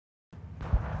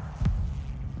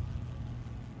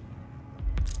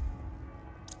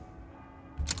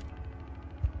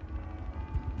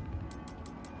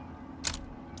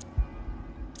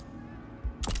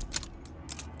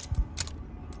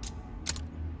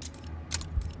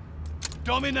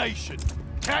Domination.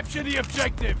 Capture the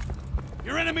objective.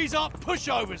 Your enemies aren't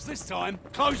pushovers this time.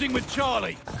 Closing with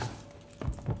Charlie.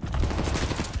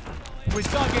 We're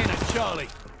dug in at Charlie.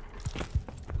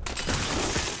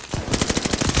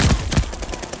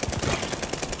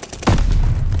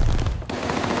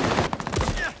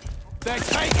 They're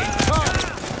taking Charlie.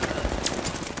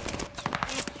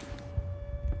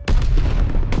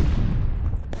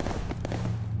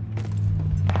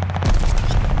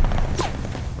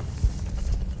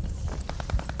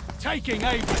 Taking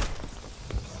Able.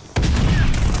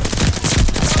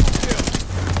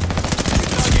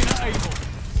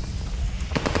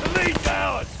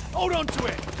 Hold on to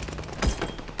it!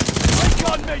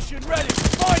 Recon mission ready!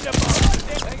 Find them!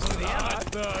 Thanks for the ammo.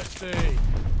 Thirsty!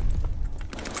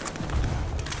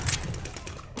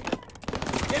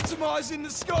 Get some eyes in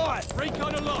the sky!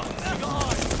 Recon aloft! You got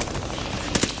eyes!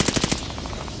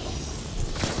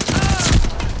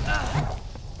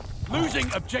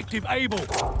 Losing objective Able!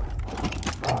 Supply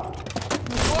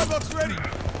box ready!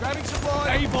 Grabbing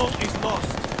supply! Able is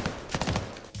lost!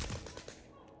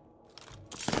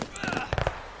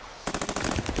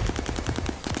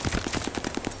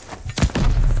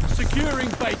 Securing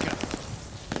Baker.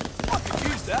 I could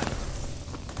use that.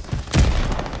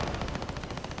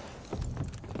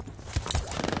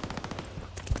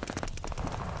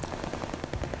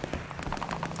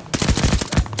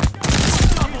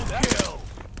 Double kill.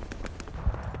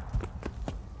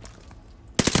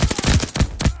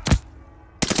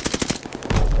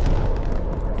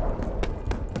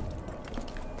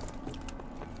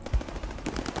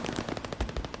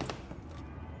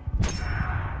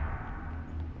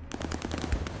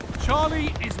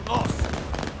 Charlie is lost.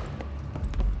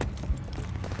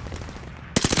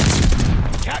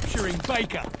 Capturing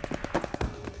Baker.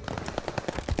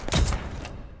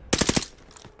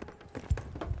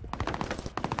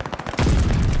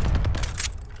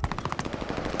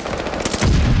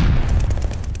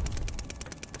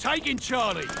 Taking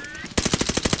Charlie.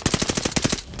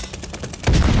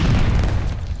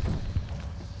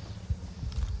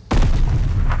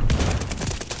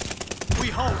 We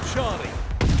hold Charlie.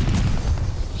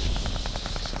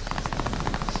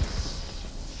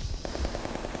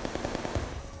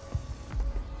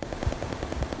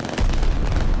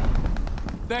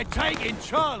 They're taking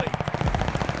Charlie!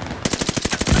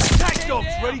 Attack dogs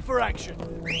ready for action!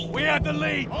 We have the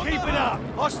lead! Keep it up!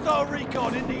 Hostile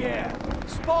recon in the air!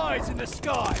 Spies in the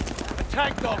sky!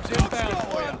 Attack dogs inbound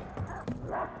for you!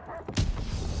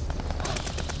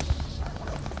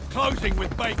 Closing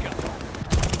with Baker!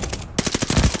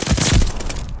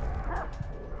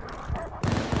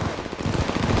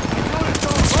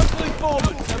 Local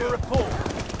informants have a report!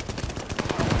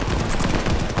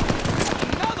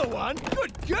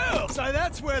 Good girl! So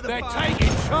that's where they're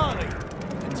taking Charlie!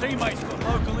 The teammates got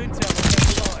local intel on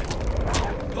their side.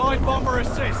 Glide bomber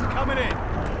assist coming in.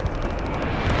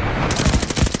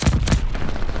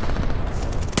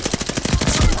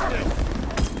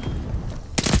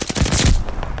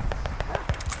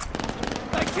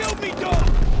 They killed me, dog!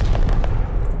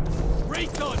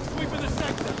 Recon sweeping the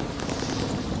sector.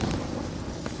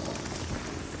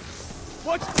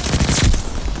 What's...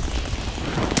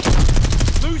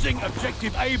 Losing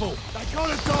objective Able. They got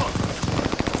a dog.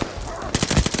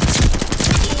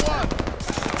 One.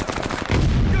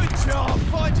 Good job.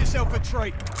 Find yourself a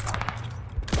treat.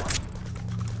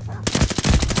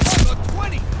 I've got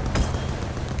 20.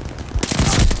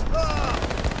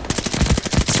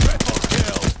 Triple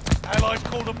kill. Allies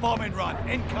called a bombing run.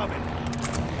 Incoming.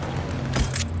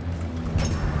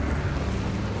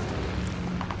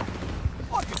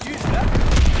 I could use that.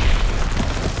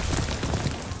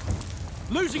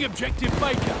 Losing objective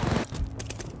Baker.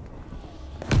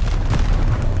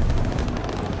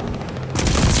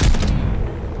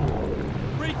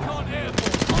 Recon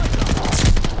airborne.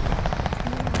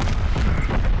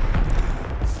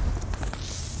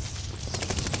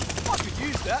 I could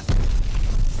use that.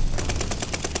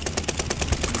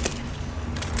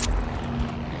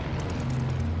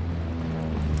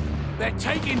 They're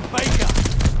taking Baker.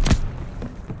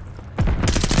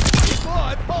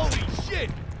 5, holy shit!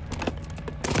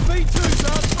 V2s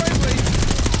are friendly!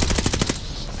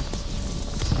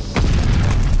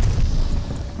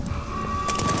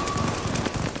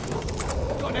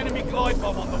 Got an enemy glide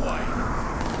bomb on the way.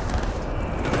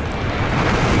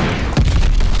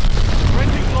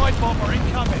 Friendly glide bomber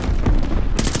incoming.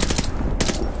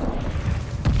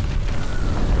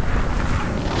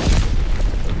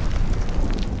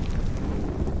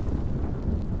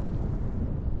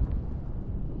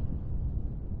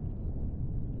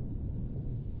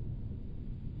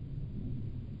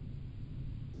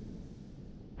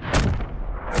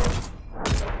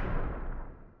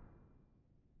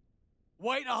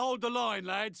 Way to hold the line,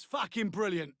 lads. Fucking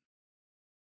brilliant.